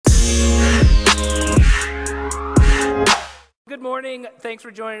morning. Thanks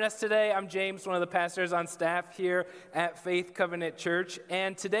for joining us today. I'm James, one of the pastors on staff here at Faith Covenant Church.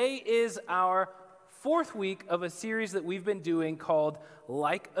 And today is our fourth week of a series that we've been doing called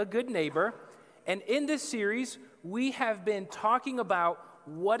Like a Good Neighbor. And in this series, we have been talking about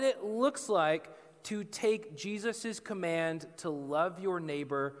what it looks like to take Jesus' command to love your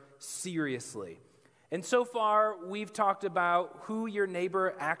neighbor seriously. And so far, we've talked about who your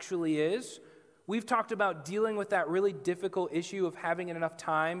neighbor actually is. We've talked about dealing with that really difficult issue of having enough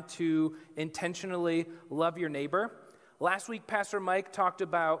time to intentionally love your neighbor. Last week, Pastor Mike talked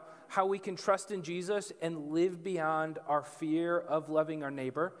about how we can trust in Jesus and live beyond our fear of loving our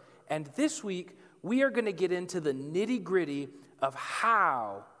neighbor. And this week, we are going to get into the nitty-gritty of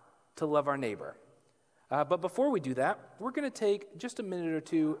how to love our neighbor. But before we do that, we're going to take just a minute or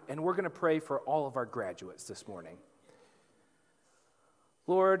two, and we're going to pray for all of our graduates this morning.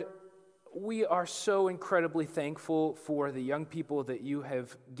 Lord, we are so incredibly thankful for the young people that you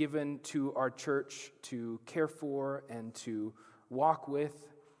have given to our church to care for and to walk with.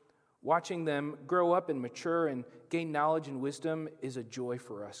 Watching them grow up and mature and gain knowledge and wisdom is a joy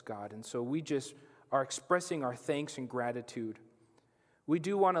for us, God. And so we just are expressing our thanks and gratitude. We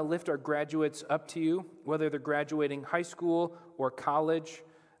do want to lift our graduates up to you, whether they're graduating high school or college.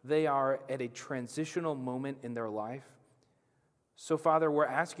 They are at a transitional moment in their life. So, Father, we're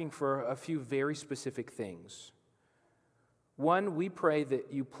asking for a few very specific things. One, we pray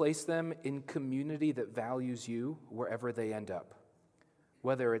that you place them in community that values you wherever they end up.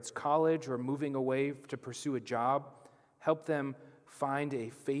 Whether it's college or moving away to pursue a job, help them find a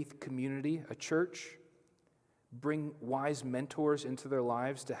faith community, a church. Bring wise mentors into their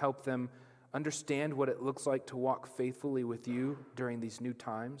lives to help them understand what it looks like to walk faithfully with you during these new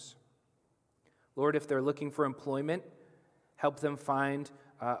times. Lord, if they're looking for employment, help them find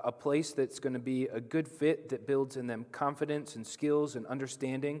a place that's going to be a good fit that builds in them confidence and skills and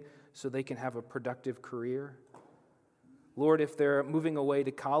understanding so they can have a productive career. Lord, if they're moving away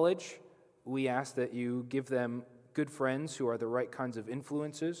to college, we ask that you give them good friends who are the right kinds of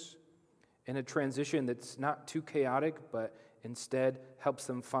influences in a transition that's not too chaotic, but instead helps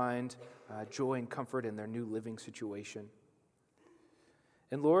them find joy and comfort in their new living situation.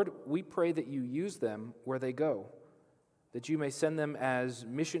 And Lord, we pray that you use them where they go, that you may send them as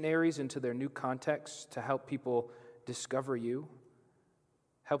missionaries into their new context to help people discover you,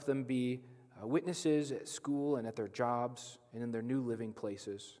 help them be witnesses at school and at their jobs and in their new living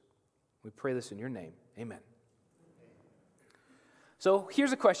places. We pray this in your name. Amen. So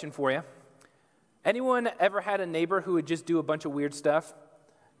here's a question for you. Anyone ever had a neighbor who would just do a bunch of weird stuff?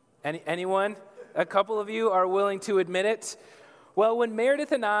 Anyone? A couple of you are willing to admit it. Well, when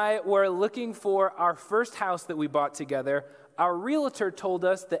Meredith and I were looking for our first house that we bought together, our realtor told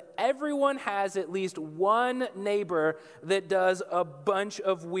us that everyone has at least one neighbor that does a bunch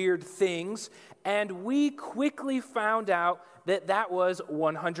of weird things, and we quickly found out that that was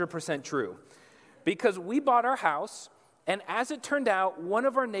 100% true. Because we bought our house, and as it turned out, one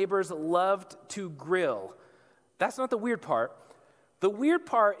of our neighbors loved to grill. That's not the weird part. The weird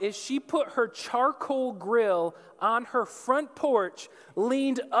part is she put her charcoal grill on her front porch,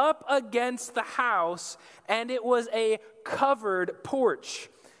 leaned up against the house, and it was a covered porch.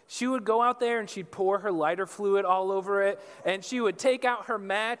 She would go out there and she'd pour her lighter fluid all over it, and she would take out her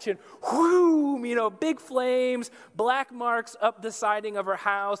match and whoo, big flames, black marks up the siding of her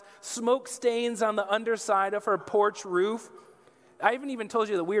house, smoke stains on the underside of her porch roof. I haven't even told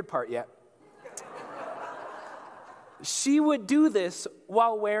you the weird part yet. She would do this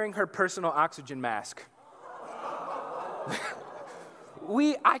while wearing her personal oxygen mask.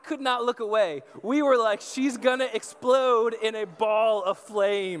 I could not look away. We were like, she's gonna explode in a ball of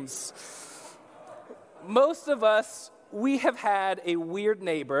flames. Most of us, we have had a weird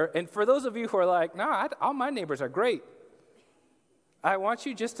neighbor, and for those of you who are like, all my neighbors are great, I want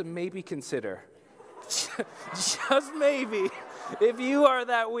you just to maybe consider, just maybe, if you are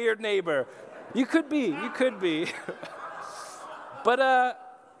that weird neighbor. You could be. But,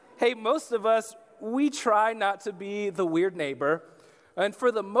 hey, most of us, we try not to be the weird neighbor. And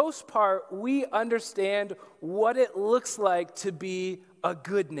for the most part, we understand what it looks like to be a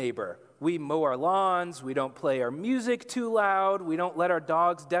good neighbor. We mow our lawns. We don't play our music too loud. We don't let our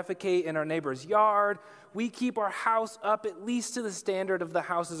dogs defecate in our neighbor's yard. We keep our house up at least to the standard of the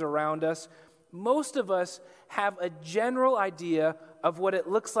houses around us. Most of us have a general idea of what it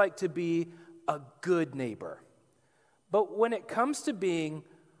looks like to be a good neighbor. But when it comes to being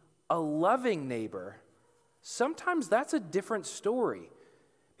a loving neighbor, sometimes that's a different story.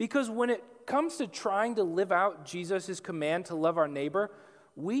 Because when it comes to trying to live out Jesus' command to love our neighbor,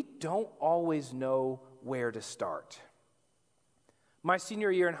 we don't always know where to start. My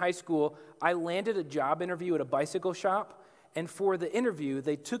senior year in high school, I landed a job interview at a bicycle shop, and for the interview,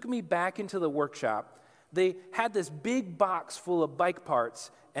 they took me back into the workshop. They had this big box full of bike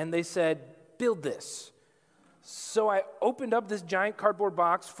parts, and they said, "Build this." So I opened up this giant cardboard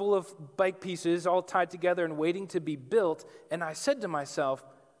box full of bike pieces all tied together and waiting to be built, and I said to myself,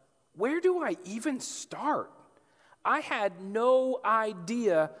 where do I even start? I had no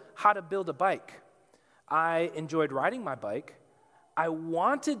idea how to build a bike. I enjoyed riding my bike. I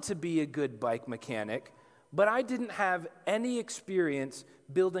wanted to be a good bike mechanic, but I didn't have any experience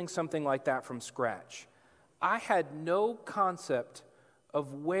building something like that from scratch. I had no concept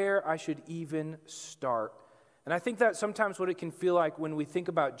of where I should even start. And I think that's sometimes what it can feel like when we think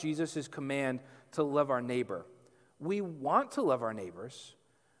about Jesus' command to love our neighbor. We want to love our neighbors,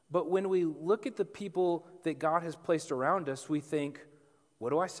 but when we look at the people that God has placed around us, we think,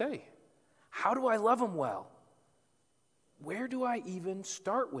 what do I say? How do I love them well? Where do I even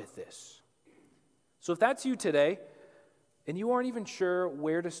start with this? So if that's you today, and you aren't even sure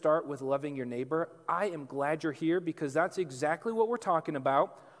where to start with loving your neighbor, I am glad you're here because that's exactly what we're talking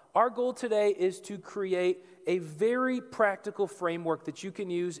about. Our goal today is to create a very practical framework that you can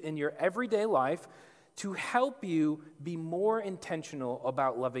use in your everyday life to help you be more intentional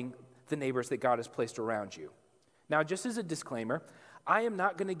about loving the neighbors that God has placed around you. Now, just as a disclaimer, I am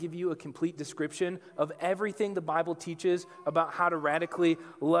not going to give you a complete description of everything the Bible teaches about how to radically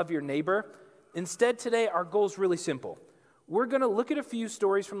love your neighbor. Instead, today, our goal is really simple. We're going to look at a few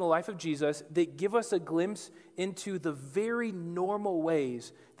stories from the life of Jesus that give us a glimpse into the very normal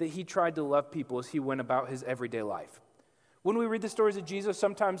ways that he tried to love people as he went about his everyday life. When we read the stories of Jesus,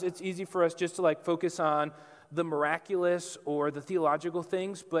 sometimes it's easy for us just to focus on the miraculous or the theological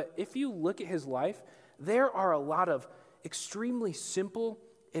things, but if you look at his life, there are a lot of extremely simple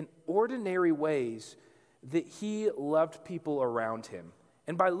and ordinary ways that he loved people around him.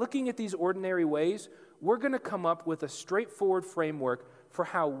 And by looking at these ordinary ways, we're going to come up with a straightforward framework for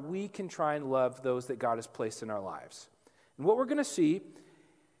how we can try and love those that God has placed in our lives. And what we're going to see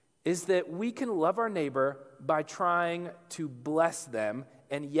is that we can love our neighbor by trying to bless them.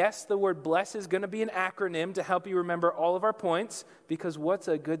 And yes, the word bless is going to be an acronym to help you remember all of our points, because what's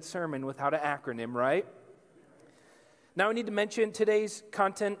a good sermon without an acronym, right? Now I need to mention today's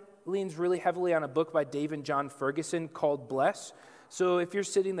content leans really heavily on a book by Dave and John Ferguson called Bless. So if you're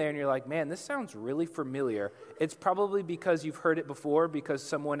sitting there and you're like, man, this sounds really familiar, it's probably because you've heard it before because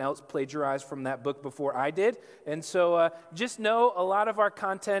someone else plagiarized from that book before I did. And so just know a lot of our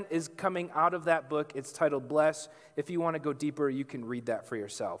content is coming out of that book. It's titled Bless. If you want to go deeper, you can read that for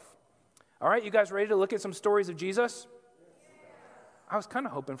yourself. All right, you guys ready to look at some stories of Jesus? I was kind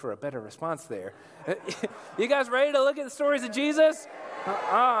of hoping for a better response there. You guys ready to look at the stories of Jesus?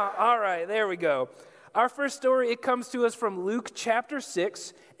 All right, there we go. Our first story, it comes to us from Luke chapter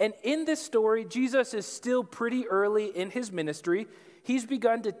 6, and in this story, Jesus is still pretty early in his ministry. He's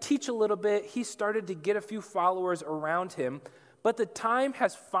begun to teach a little bit. He started to get a few followers around him, but the time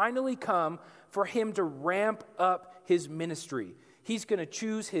has finally come for him to ramp up his ministry. He's going to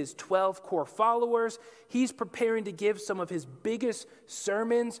choose his 12 core followers. He's preparing to give some of his biggest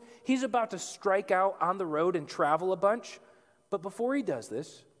sermons. He's about to strike out on the road and travel a bunch. But before he does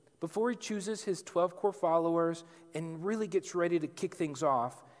this, before he chooses his 12 core followers and really gets ready to kick things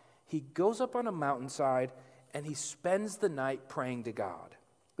off, he goes up on a mountainside and he spends the night praying to God.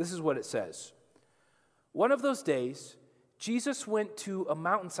 This is what it says. One of those days, Jesus went to a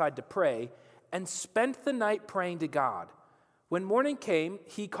mountainside to pray and spent the night praying to God. When morning came,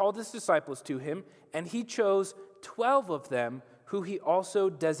 he called his disciples to him, and he chose 12 of them, who he also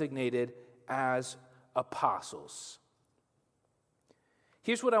designated as apostles.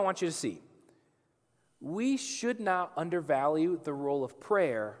 Here's what I want you to see. We should not undervalue the role of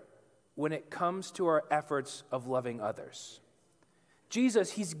prayer when it comes to our efforts of loving others.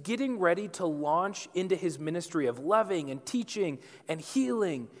 Jesus, he's getting ready to launch into his ministry of loving and teaching and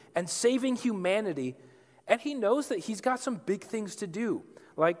healing and saving humanity, and he knows that he's got some big things to do,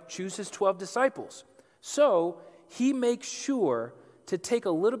 like choose his 12 disciples. So he makes sure to take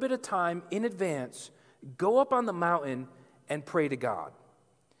a little bit of time in advance, go up on the mountain and pray to God.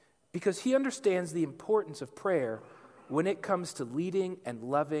 Because he understands the importance of prayer when it comes to leading and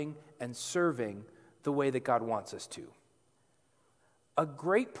loving and serving the way that God wants us to. A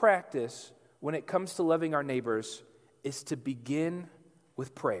great practice when it comes to loving our neighbors is to begin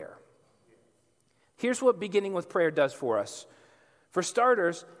with prayer. Here's what beginning with prayer does for us. For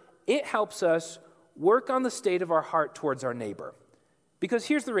starters, it helps us work on the state of our heart towards our neighbor. Because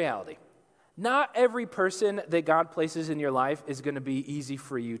here's the reality. Not every person that God places in your life is going to be easy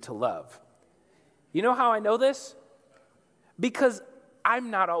for you to love. You know how I know this? Because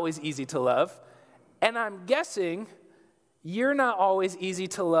I'm not always easy to love, and I'm guessing you're not always easy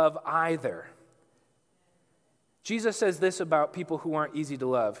to love either. Jesus says this about people who aren't easy to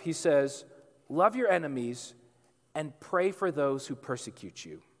love. He says, love your enemies and pray for those who persecute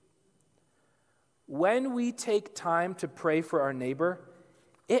you. When we take time to pray for our neighbor,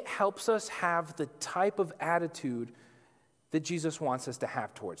 it helps us have the type of attitude that Jesus wants us to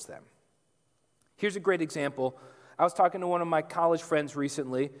have towards them. Here's a great example. I was talking to one of my college friends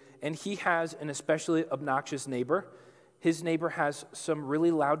recently, and he has an especially obnoxious neighbor. His neighbor has some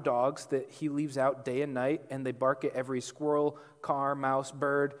really loud dogs that he leaves out day and night, and they bark at every squirrel, car, mouse,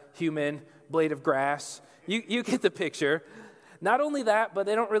 bird, human, blade of grass. You get the picture. Not only that, but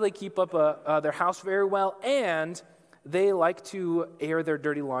they don't really keep up their house very well, and they like to air their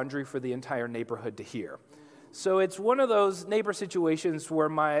dirty laundry for the entire neighborhood to hear. So it's one of those neighbor situations where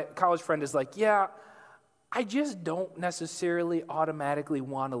my college friend is like, yeah, I just don't necessarily automatically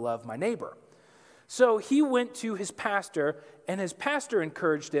want to love my neighbor. So he went to his pastor, and his pastor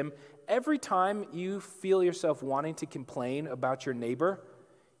encouraged him, every time you feel yourself wanting to complain about your neighbor,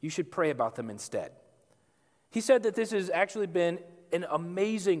 you should pray about them instead. He said that this has actually been an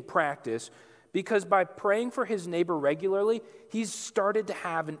amazing practice because by praying for his neighbor regularly, he's started to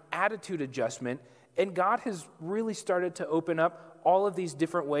have an attitude adjustment, and God has really started to open up all of these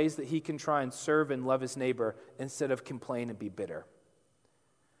different ways that he can try and serve and love his neighbor instead of complain and be bitter.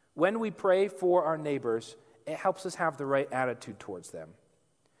 When we pray for our neighbors, it helps us have the right attitude towards them.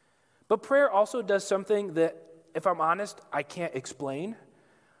 But prayer also does something that, if I'm honest, I can't explain.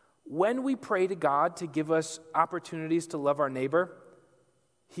 When we pray to God to give us opportunities to love our neighbor,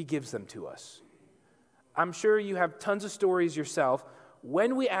 he gives them to us. I'm sure you have tons of stories yourself.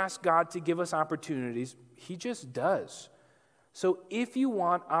 When we ask God to give us opportunities, he just does. So if you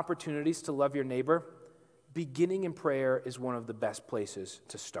want opportunities to love your neighbor, beginning in prayer is one of the best places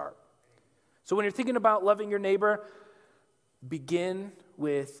to start. So when you're thinking about loving your neighbor, begin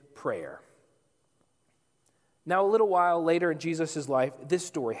with prayer. Now, a little while later in Jesus' life, this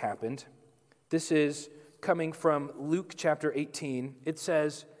story happened. This is coming from Luke chapter 18. It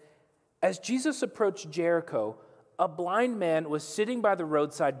says, as Jesus approached Jericho, a blind man was sitting by the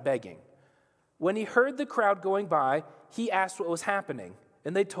roadside begging. When he heard the crowd going by, he asked what was happening,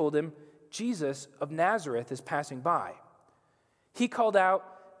 and they told him, Jesus of Nazareth is passing by. He called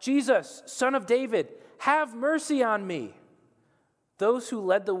out, Jesus, Son of David, have mercy on me. Those who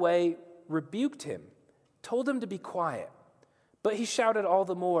led the way rebuked him, told him to be quiet. But he shouted all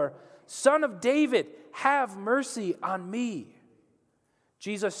the more, Son of David, have mercy on me.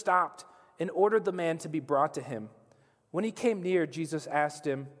 Jesus stopped and ordered the man to be brought to him. When he came near, Jesus asked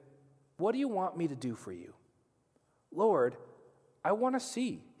him, what do you want me to do for you? Lord, I want to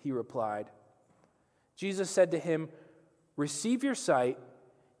see, he replied. Jesus said to him, receive your sight,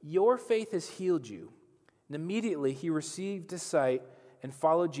 your faith has healed you. And immediately he received his sight and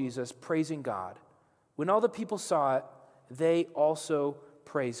followed Jesus, praising God. When all the people saw it, they also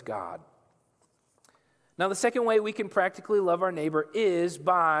praised God. Now, the second way we can practically love our neighbor is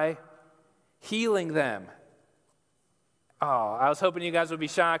by healing them. Oh, I was hoping you guys would be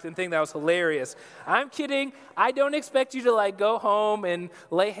shocked and think that was hilarious. I'm kidding. I don't expect you to go home and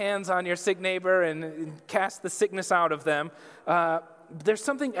lay hands on your sick neighbor and cast the sickness out of them. There's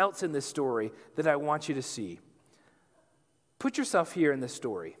something else in this story that I want you to see. Put yourself here in this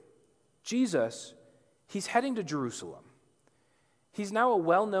story. Jesus, he's heading to Jerusalem. He's now a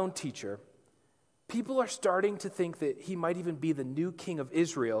well-known teacher. People are starting to think that he might even be the new king of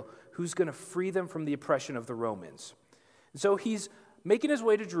Israel who's going to free them from the oppression of the Romans. So he's making his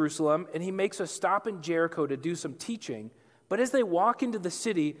way to Jerusalem, and he makes a stop in Jericho to do some teaching. But as they walk into the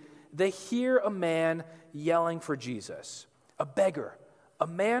city, they hear a man yelling for Jesus, a beggar, a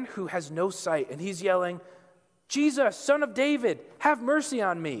man who has no sight, and he's yelling, Jesus, Son of David, have mercy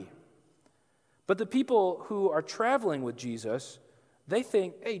on me. But the people who are traveling with Jesus, they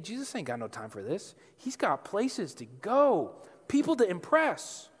think, hey, Jesus ain't got no time for this. He's got places to go, people to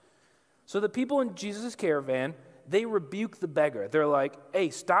impress. So the people in Jesus' caravan, they rebuke the beggar. They're like, hey,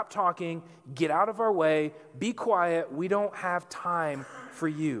 stop talking, get out of our way, be quiet, we don't have time for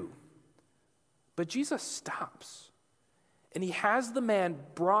you. But Jesus stops, and he has the man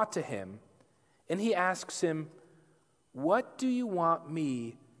brought to him, and he asks him, what do you want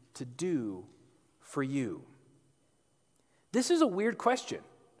me to do for you? This is a weird question.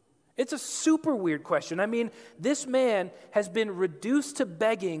 It's a super weird question. I mean, this man has been reduced to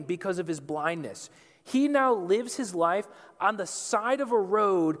begging because of his blindness. He now lives his life on the side of a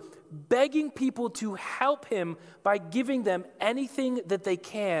road, begging people to help him by giving them anything that they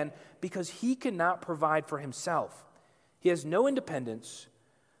can because he cannot provide for himself. He has no independence,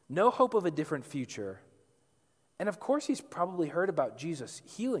 no hope of a different future. And of course, he's probably heard about Jesus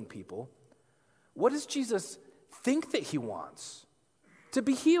healing people. What does Jesus think that he wants? To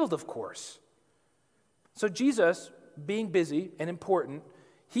be healed, of course. So Jesus, being busy and important,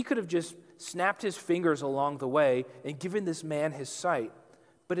 he could have just snapped his fingers along the way and given this man his sight.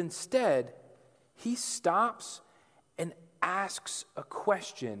 But instead, he stops and asks a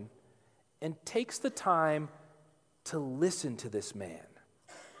question and takes the time to listen to this man.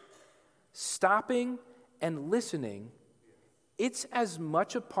 Stopping and listening, it's as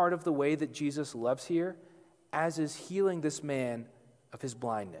much a part of the way that Jesus loves here as is healing this man of his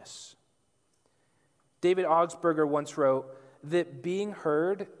blindness. David Augsburger once wrote that being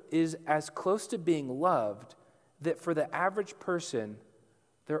heard is as close to being loved that for the average person,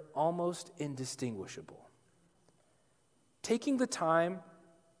 they're almost indistinguishable. Taking the time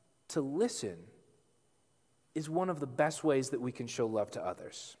to listen is one of the best ways that we can show love to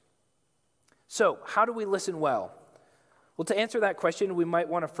others. So, how do we listen well? Well, to answer that question, we might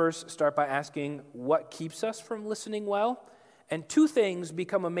want to first start by asking what keeps us from listening well. And two things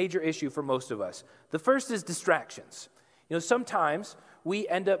become a major issue for most of us. The first is distractions. Sometimes we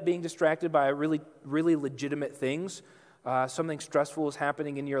end up being distracted by really, really legitimate things. Something stressful is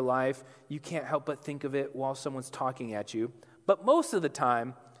happening in your life. You can't help but think of it while someone's talking at you. But most of the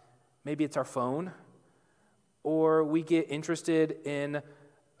time, maybe it's our phone, or we get interested in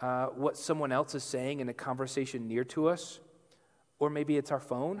what someone else is saying in a conversation near to us, or maybe it's our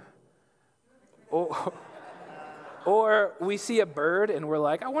phone, or we see a bird and we're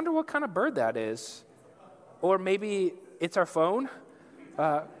like, I wonder what kind of bird that is, or maybe it's our phone,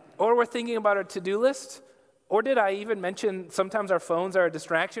 or we're thinking about our to-do list, or did I even mention sometimes our phones are a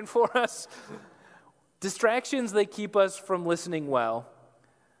distraction for us? Distractions, they keep us from listening well.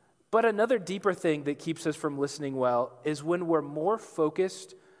 But another deeper thing that keeps us from listening well is when we're more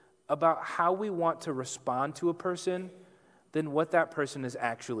focused about how we want to respond to a person than what that person is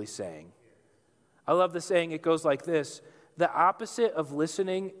actually saying. I love the saying, it goes like this: the opposite of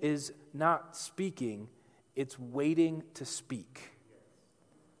listening is not speaking, it's waiting to speak.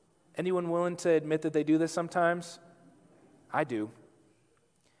 Anyone willing to admit that they do this sometimes? I do.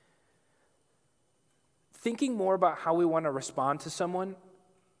 Thinking more about how we want to respond to someone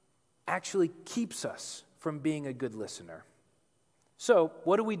actually keeps us from being a good listener. So,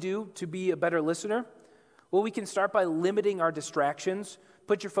 what do we do to be a better listener? Well, we can start by limiting our distractions.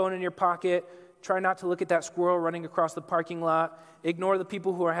 Put your phone in your pocket. Try not to look at that squirrel running across the parking lot. Ignore the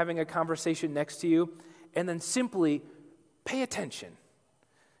people who are having a conversation next to you. And then simply pay attention.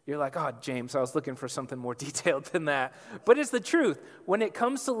 You're like, oh, James, I was looking for something more detailed than that. But it's the truth. When it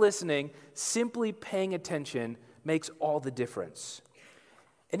comes to listening, simply paying attention makes all the difference.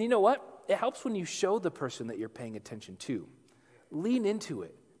 And you know what? It helps when you show the person that you're paying attention to. Lean into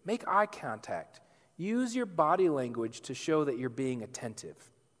it. Make eye contact. Use your body language to show that you're being attentive.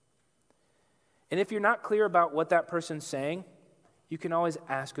 And if you're not clear about what that person's saying, you can always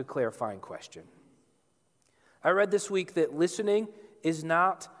ask a clarifying question. I read this week that listening is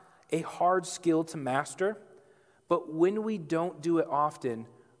not a hard skill to master, but when we don't do it often,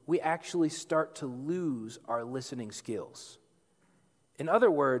 we actually start to lose our listening skills. In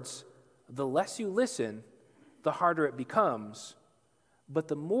other words, the less you listen, the harder it becomes, but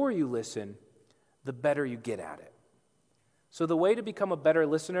the more you listen, the better you get at it. So the way to become a better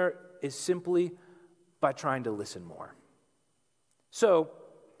listener is simply by trying to listen more. So,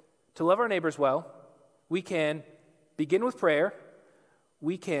 to love our neighbors well, we can begin with prayer,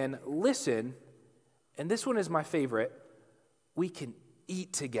 we can listen, and this one is my favorite, we can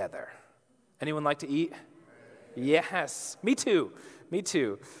eat together. Anyone like to eat? Yes, me too.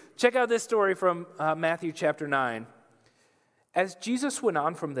 Check out this story from Matthew chapter 9. As Jesus went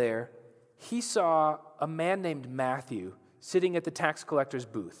on from there, he saw a man named Matthew sitting at the tax collector's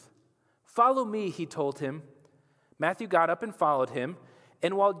booth. "Follow me," he told him. Matthew got up and followed him,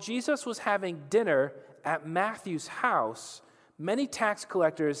 and while Jesus was having dinner at Matthew's house, many tax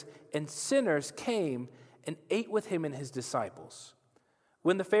collectors and sinners came and ate with him and his disciples.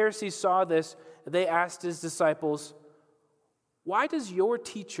 When the Pharisees saw this, they asked his disciples, "Why does your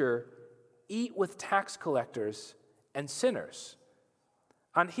teacher eat with tax collectors and sinners?"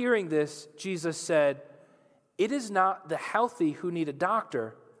 On hearing this, Jesus said, "It is not the healthy who need a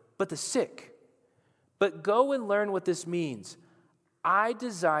doctor, but the sick. But go and learn what this means. I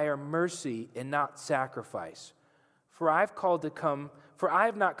desire mercy and not sacrifice, for I have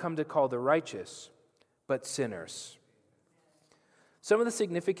not come to call the righteous, but sinners." Some of the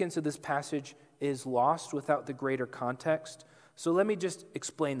significance of this passage is lost without the greater context, so let me just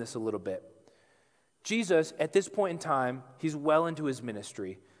explain this a little bit. Jesus, at this point in time, he's well into his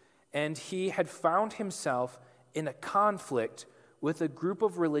ministry, and he had found himself in a conflict with a group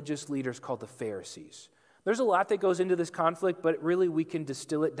of religious leaders called the Pharisees. There's a lot that goes into this conflict, but really we can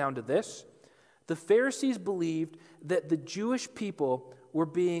distill it down to this. The Pharisees believed that the Jewish people were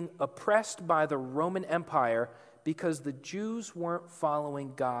being oppressed by the Roman Empire because the Jews weren't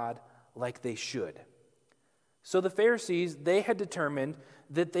following God like they should. So the Pharisees, they had determined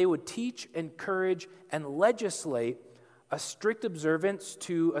that they would teach, encourage, and legislate a strict observance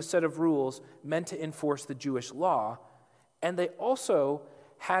to a set of rules meant to enforce the Jewish law, and they also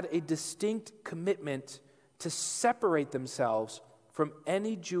had a distinct commitment to separate themselves from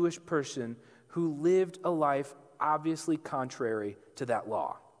any Jewish person who lived a life obviously contrary to that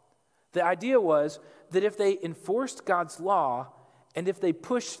law. The idea was that if they enforced God's law and if they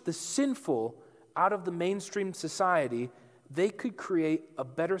pushed the sinful out of the mainstream society, they could create a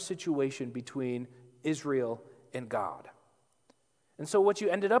better situation between Israel and God. And so what you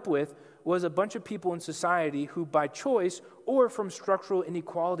ended up with was a bunch of people in society who, by choice or from structural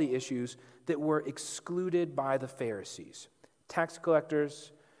inequality issues, that were excluded by the Pharisees. Tax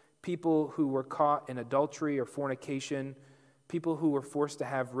collectors, people who were caught in adultery or fornication, people who were forced to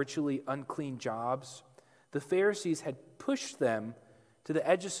have ritually unclean jobs. The Pharisees had pushed them to the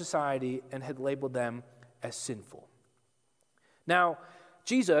edge of society and had labeled them as sinful. Now,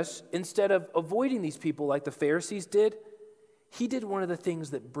 Jesus, instead of avoiding these people like the Pharisees did, he did one of the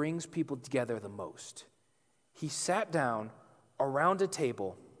things that brings people together the most. He sat down around a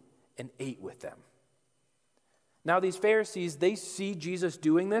table and ate with them. Now, these Pharisees, they see Jesus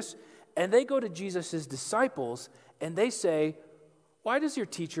doing this, and they go to Jesus' disciples, and they say, "Why does your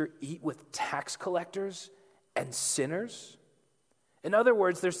teacher eat with tax collectors and sinners?" In other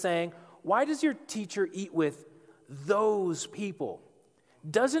words, they're saying, "Why does your teacher eat with those people?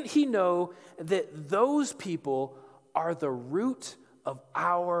 Doesn't he know that those people are the root of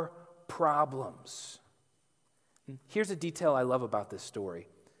our problems?" Here's a detail I love about this story.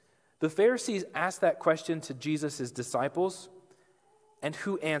 The Pharisees ask that question to Jesus' disciples, and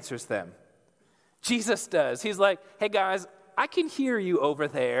who answers them? Jesus does. He's like, "Hey guys, I can hear you over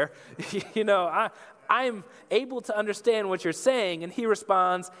there. I'm able to understand what you're saying." And he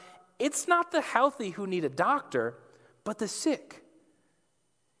responds, "It's not the healthy who need a doctor, but the sick."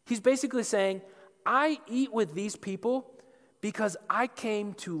 He's basically saying, I eat with these people because I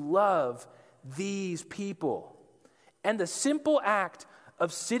came to love these people. And the simple act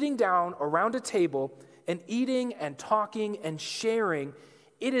of sitting down around a table and eating and talking and sharing,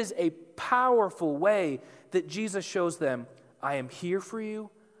 it is a powerful way that Jesus shows them, I am here for you,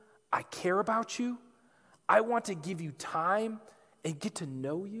 I care about you, I want to give you time and get to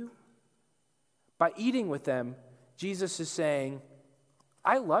know you. By eating with them, Jesus is saying,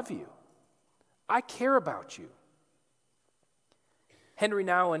 I love you, I care about you. Henry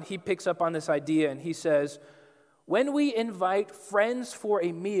Nouwen, he picks up on this idea and he says, when we invite friends for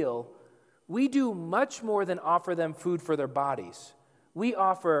a meal, we do much more than offer them food for their bodies. We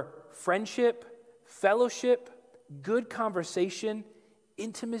offer friendship, fellowship, good conversation,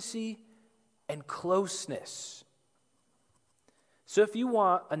 intimacy, and closeness. So if you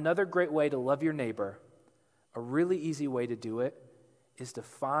want another great way to love your neighbor, a really easy way to do it is to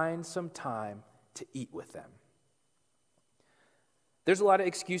find some time to eat with them. There's a lot of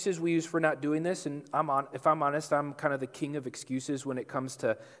excuses we use for not doing this, and if I'm honest, I'm kind of the king of excuses when it comes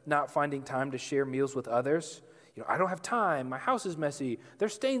to not finding time to share meals with others. I don't have time, my house is messy,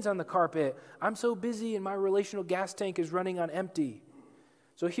 there's stains on the carpet, I'm so busy and my relational gas tank is running on empty.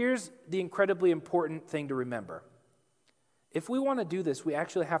 So here's the incredibly important thing to remember. If we want to do this, we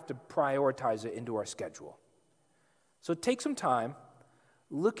actually have to prioritize it into our schedule. So take some time,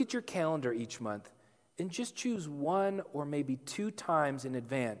 look at your calendar each month, and just choose one or maybe 2 times in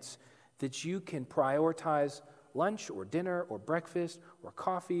advance that you can prioritize lunch or dinner or breakfast or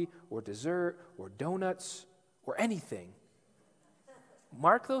coffee or dessert or donuts or anything.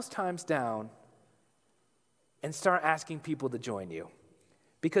 Mark those times down and start asking people to join you.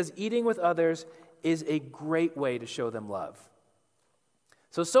 Because eating with others is a great way to show them love.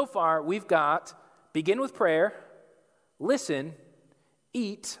 So far, we've got begin with prayer, listen,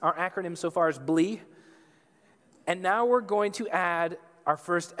 eat. Our acronym so far is BLE. And now we're going to add our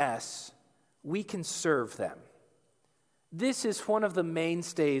first S. We can serve them. This is one of the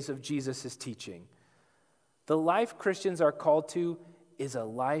mainstays of Jesus' teaching. The life Christians are called to is a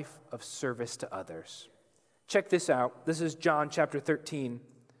life of service to others. Check this out. This is John chapter 13.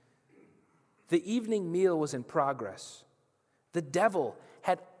 The evening meal was in progress. The devil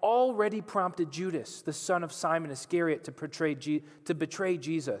had already prompted Judas, the son of Simon Iscariot, to betray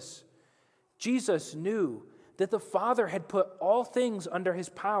Jesus. Jesus knew that the Father had put all things under his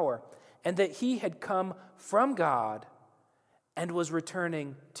power and that he had come from God and was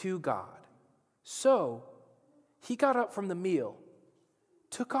returning to God. So he got up from the meal,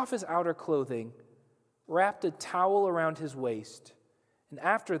 took off his outer clothing, wrapped a towel around his waist, and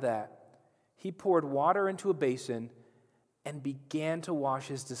after that, he poured water into a basin and began to wash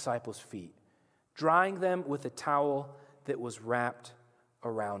his disciples' feet, drying them with a towel that was wrapped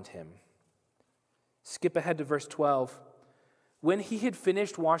around him. Skip ahead to verse 12. When he had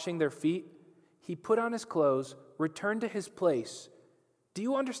finished washing their feet, he put on his clothes, returned to his place. "Do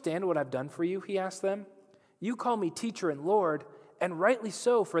you understand what I've done for you?" he asked them. "You call me teacher and Lord, and rightly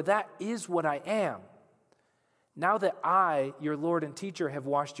so, for that is what I am. Now that I, your Lord and teacher, have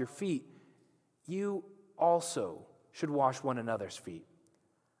washed your feet, you also should wash one another's feet.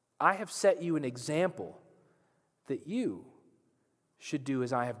 I have set you an example that you should do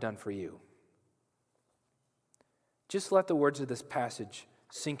as I have done for you." Just let the words of this passage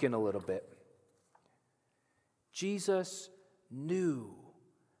sink in a little bit. Jesus knew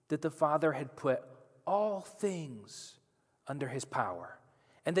that the Father had put all things under his power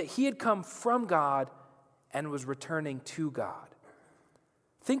and that he had come from God and was returning to God.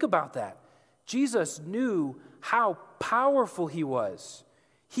 Think about that. Jesus knew how powerful he was.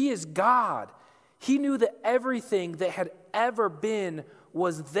 He is God. He knew that everything that had ever been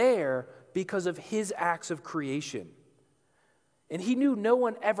was there because of his acts of creation. And he knew no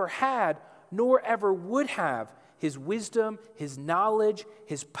one ever had, nor ever would have, his wisdom, his knowledge,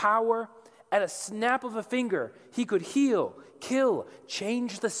 his power. At a snap of a finger, he could heal, kill,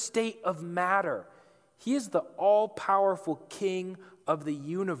 change the state of matter. He is the all-powerful King of the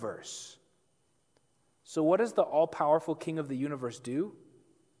universe. So what does the all-powerful King of the universe do?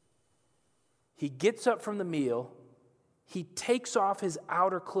 He gets up from the meal, he takes off his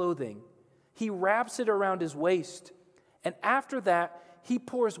outer clothing, he wraps it around his waist, and after that, he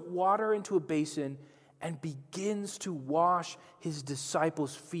pours water into a basin and begins to wash his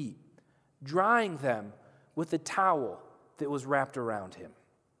disciples' feet, drying them with a towel that was wrapped around him.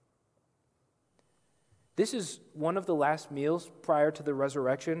 This is one of the last meals prior to the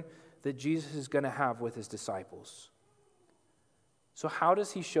resurrection that Jesus is going to have with his disciples. So how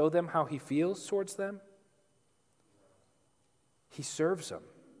does he show them how he feels towards them? He serves them.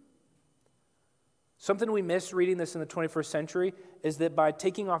 Something we miss reading this in the 21st century is that by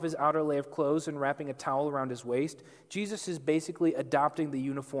taking off his outer layer of clothes and wrapping a towel around his waist, Jesus is basically adopting the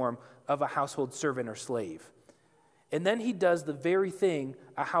uniform of a household servant or slave. And then he does the very thing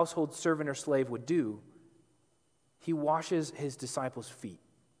a household servant or slave would do. He washes his disciples' feet.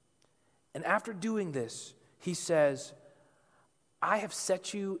 And after doing this, he says, "I have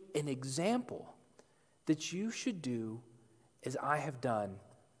set you an example that you should do as I have done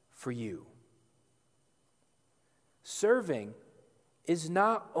for you." Serving is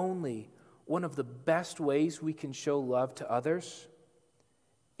not only one of the best ways we can show love to others,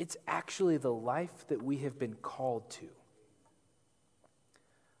 it's actually the life that we have been called to.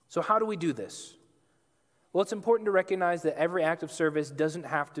 So how do we do this? Well, it's important to recognize that every act of service doesn't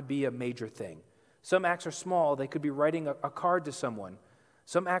have to be a major thing. Some acts are small. They could be writing a card to someone.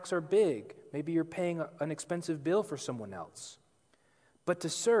 Some acts are big. Maybe you're paying an expensive bill for someone else. But to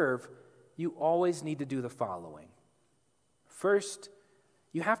serve, you always need to do the following. First,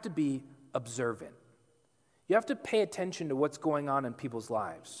 you have to be observant. You have to pay attention to what's going on in people's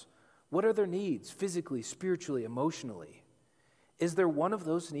lives. What are their needs, physically, spiritually, emotionally? Is there one of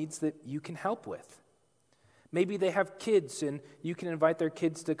those needs that you can help with? Maybe they have kids and you can invite their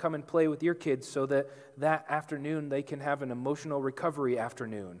kids to come and play with your kids so that afternoon they can have an emotional recovery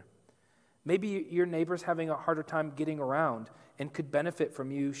afternoon. Maybe your neighbor's having a harder time getting around and could benefit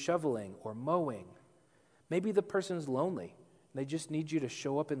from you shoveling or mowing. Maybe the person's lonely. They just need you to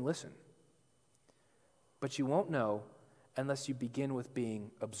show up and listen. But you won't know unless you begin with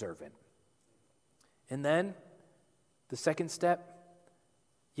being observant. And then, the second step,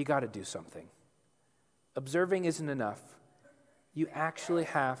 you got to do something. Observing isn't enough. You actually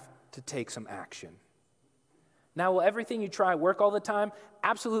have to take some action. Now, will everything you try work all the time?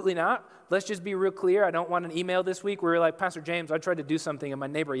 Absolutely not. Let's just be real clear. I don't want an email this week where you're like, "Pastor James, I tried to do something and my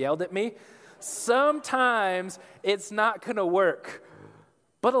neighbor yelled at me." Sometimes it's not going to work,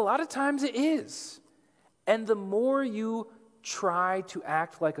 but a lot of times it is. And the more you try to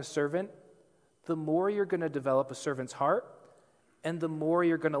act like a servant, the more you're going to develop a servant's heart, and the more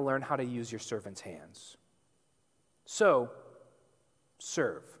you're going to learn how to use your servant's hands. So,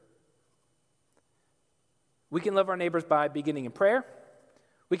 serve. We can love our neighbors by beginning in prayer.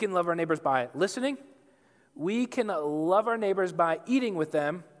 We can love our neighbors by listening. We can love our neighbors by eating with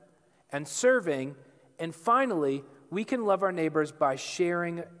them. and serving, and finally, we can love our neighbors by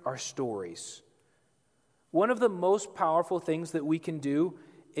sharing our stories. One of the most powerful things that we can do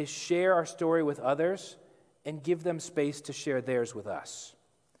is share our story with others and give them space to share theirs with us.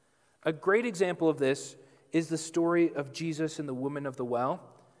 A great example of this is the story of Jesus and the woman of the well.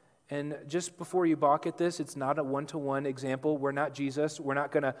 And just before you balk at this, it's not a one-to-one example. We're not Jesus. We're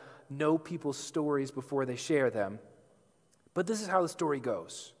not going to know people's stories before they share them. But this is how the story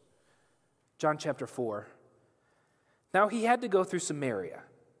goes. John chapter 4. Now he had to go through Samaria.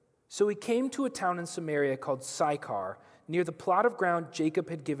 So he came to a town in Samaria called Sychar, near the plot of ground Jacob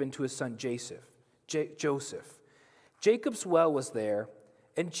had given to his son Joseph. Jacob's well was there,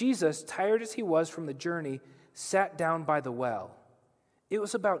 and Jesus, tired as he was from the journey, sat down by the well. It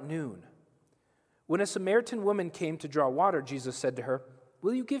was about noon. When a Samaritan woman came to draw water, Jesus said to her,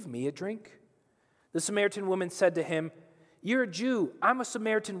 "Will you give me a drink?" The Samaritan woman said to him, "You're a Jew, I'm a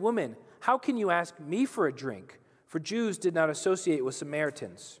Samaritan woman. How can you ask me for a drink?" For Jews did not associate with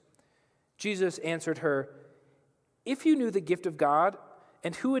Samaritans. Jesus answered her, "If you knew the gift of God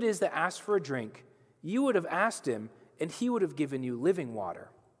and who it is that asks for a drink, you would have asked him, and he would have given you living water."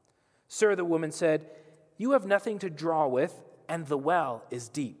 "Sir," the woman said, "you have nothing to draw with, and the well is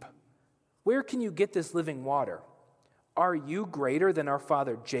deep. Where can you get this living water? Are you greater than our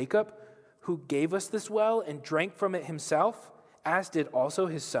father Jacob, who gave us this well and drank from it himself, as did also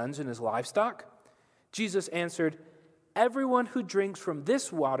his sons and his livestock?" Jesus answered, "Everyone who drinks from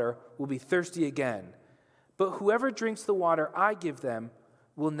this water will be thirsty again, but whoever drinks the water I give them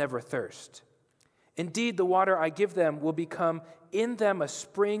will never thirst. Indeed, the water I give them will become in them a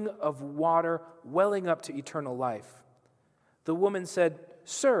spring of water welling up to eternal life." The woman said,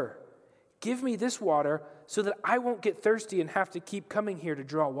 "Sir, give me this water so that I won't get thirsty and have to keep coming here to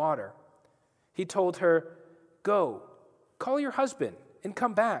draw water." He told her, "Go, call your husband and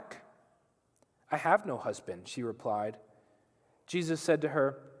come back." "I have no husband," she replied. Jesus said to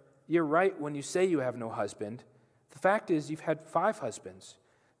her, "You're right when you say you have no husband. The fact is you've had 5 husbands.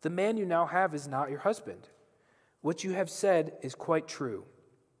 The man you now have is not your husband. What you have said is quite true."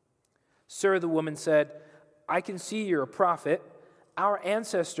 "Sir," the woman said, "I can see you're a prophet. Our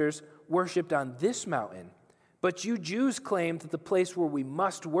ancestors worshipped on this mountain, but you Jews claim that the place where we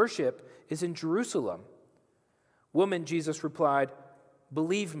must worship is in Jerusalem." "Woman," Jesus replied,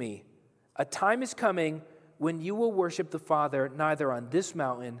 "believe me, a time is coming when you will worship the Father neither on this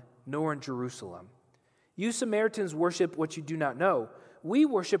mountain nor in Jerusalem. You Samaritans worship what you do not know. We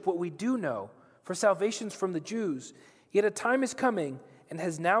worship what we do know, for salvation's from the Jews. Yet a time is coming, and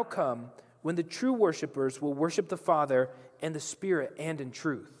has now come, when the true worshipers will worship the Father in the Spirit and in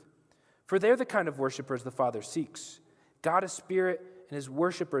truth. For they're the kind of worshipers the Father seeks. God is Spirit, and his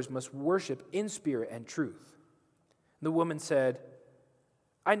worshipers must worship in spirit and truth." The woman said,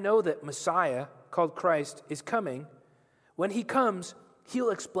 "I know that Messiah, called Christ, is coming. When he comes, he'll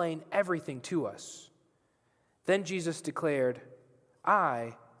explain everything to us." Then Jesus declared,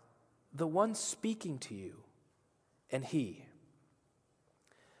 "I, the one speaking to you, and he."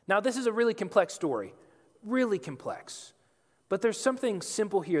 Now, this is a really complex story, really complex. But there's something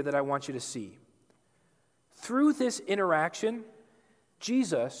simple here that I want you to see. Through this interaction,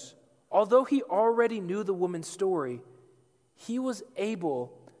 Jesus, although he already knew the woman's story, he was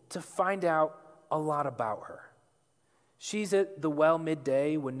able to find out a lot about her. She's at the well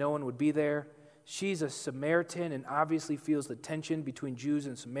midday when no one would be there. She's a Samaritan and obviously feels the tension between Jews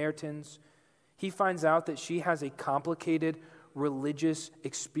and Samaritans. He finds out that she has a complicated religious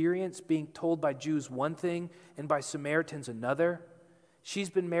experience, being told by Jews one thing and by Samaritans another. She's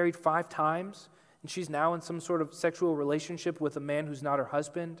been married 5 times, and she's now in some sort of sexual relationship with a man who's not her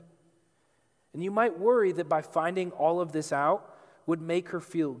husband. And you might worry that by finding all of this out would make her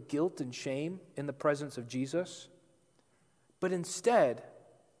feel guilt and shame in the presence of Jesus. But instead,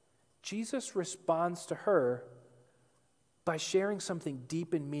 Jesus responds to her by sharing something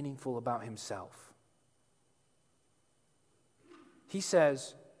deep and meaningful about himself. He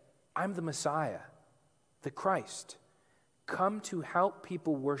says, "I'm the Messiah, the Christ, come to help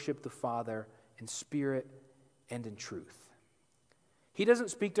people worship the Father in spirit and in truth." He doesn't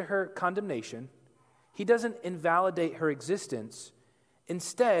speak to her condemnation. He doesn't invalidate her existence.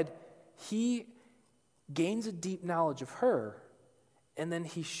 Instead, he gains a deep knowledge of her, and then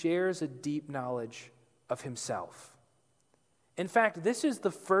he shares a deep knowledge of himself. In fact, this is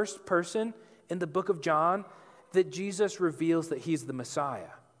the first person in the book of John that Jesus reveals that he's the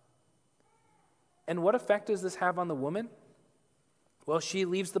Messiah. And what effect does this have on the woman? Well, she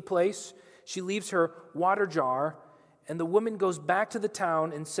leaves the place, she leaves her water jar, and the woman goes back to the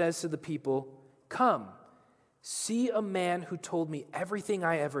town and says to the people, "Come, See a man who told me everything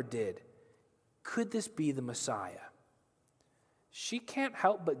I ever did. Could this be the Messiah? She can't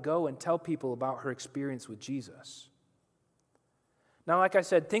help but go and tell people about her experience with Jesus. Now, like I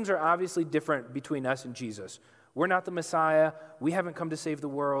said, things are obviously different between us and Jesus. We're not the Messiah. We haven't come to save the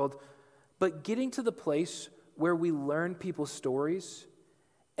world. But getting to the place where we learn people's stories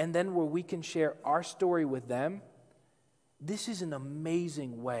and then where we can share our story with them, this is an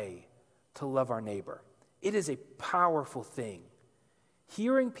amazing way to love our neighbor. It is a powerful thing.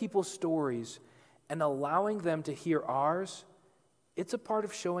 Hearing people's stories and allowing them to hear ours, it's a part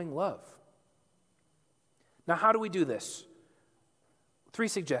of showing love. Now, how do we do this? 3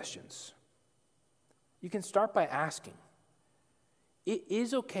 suggestions. You can start by asking. It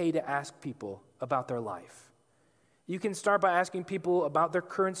is okay to ask people about their life. You can start by asking people about their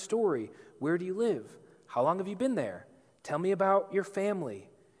current story. Where do you live? How long have you been there? Tell me about your family.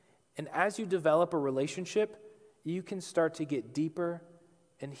 And as you develop a relationship, you can start to get deeper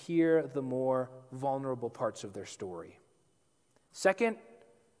and hear the more vulnerable parts of their story. Second,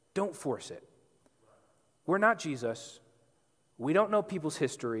 don't force it. We're not Jesus. We don't know people's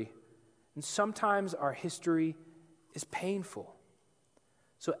history. And sometimes our history is painful.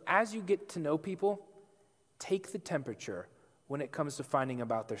 So as you get to know people, take the temperature when it comes to finding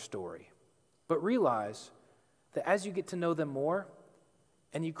about their story. But realize that as you get to know them more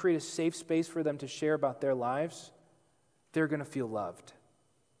and you create a safe space for them to share about their lives, they're going to feel loved.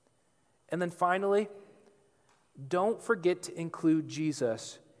 And then finally, don't forget to include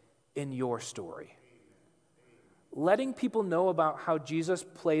Jesus in your story. Letting people know about how Jesus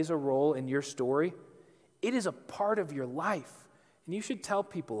plays a role in your story, it is a part of your life, and you should tell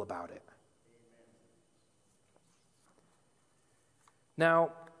people about it.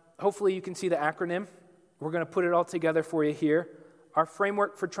 Now, hopefully you can see the acronym. We're going to put it all together for you here. Our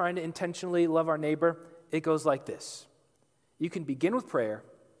framework for trying to intentionally love our neighbor, it goes like this. You can begin with prayer.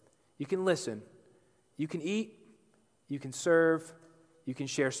 You can listen. You can eat. You can serve. You can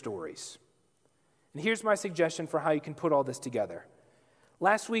share stories. And here's my suggestion for how you can put all this together.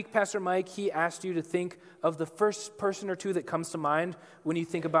 Last week, Pastor Mike, he asked you to think of the first person or two that comes to mind when you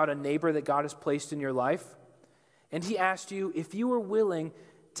think about a neighbor that God has placed in your life. And he asked you if you were willing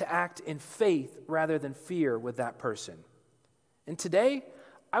to act in faith rather than fear with that person. And today,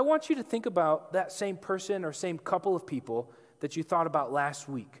 I want you to think about that same person or same couple of people that you thought about last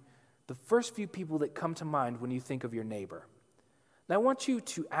week. The first few people that come to mind when you think of your neighbor. And I want you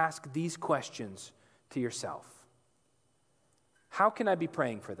to ask these questions to yourself. How can I be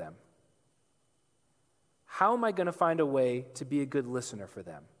praying for them? How am I going to find a way to be a good listener for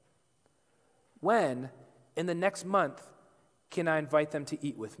them? When, in the next month, can I invite them to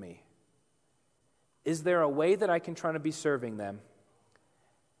eat with me? Is there a way that I can try to be serving them?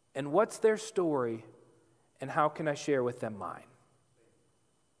 And what's their story, and how can I share with them mine?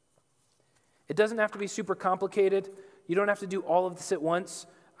 It doesn't have to be super complicated. You don't have to do all of this at once.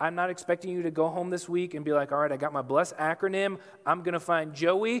 I'm not expecting you to go home this week and be like, all right, I got my blessed acronym. I'm going to find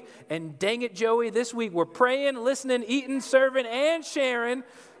Joey. And dang it, Joey, this week we're praying, listening, eating, serving, and sharing.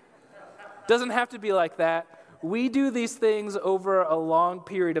 Doesn't have to be like that. We do these things over a long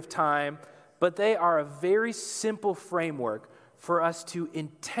period of time, but they are a very simple framework for us to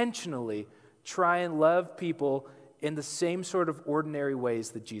intentionally try and love people in the same sort of ordinary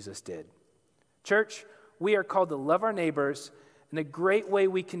ways that Jesus did. Church, we are called to love our neighbors, and a great way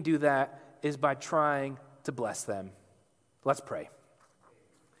we can do that is by trying to bless them. Let's pray.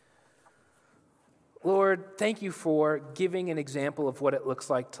 Lord, thank you for giving an example of what it looks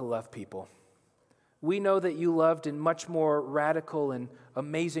like to love people. We know that you loved in much more radical and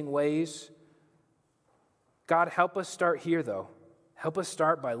amazing ways. God, help us start here, though. Help us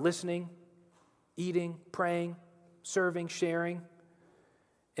start by listening, eating, praying, serving, sharing.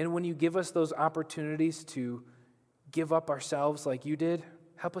 And when you give us those opportunities to give up ourselves like you did,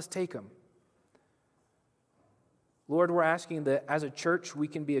 help us take them. Lord, we're asking that as a church, we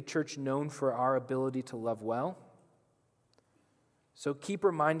can be a church known for our ability to love well. So keep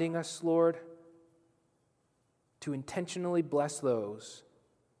reminding us, Lord, to intentionally bless those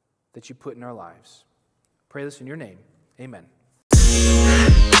that you put in our lives. Pray this in your name. Amen.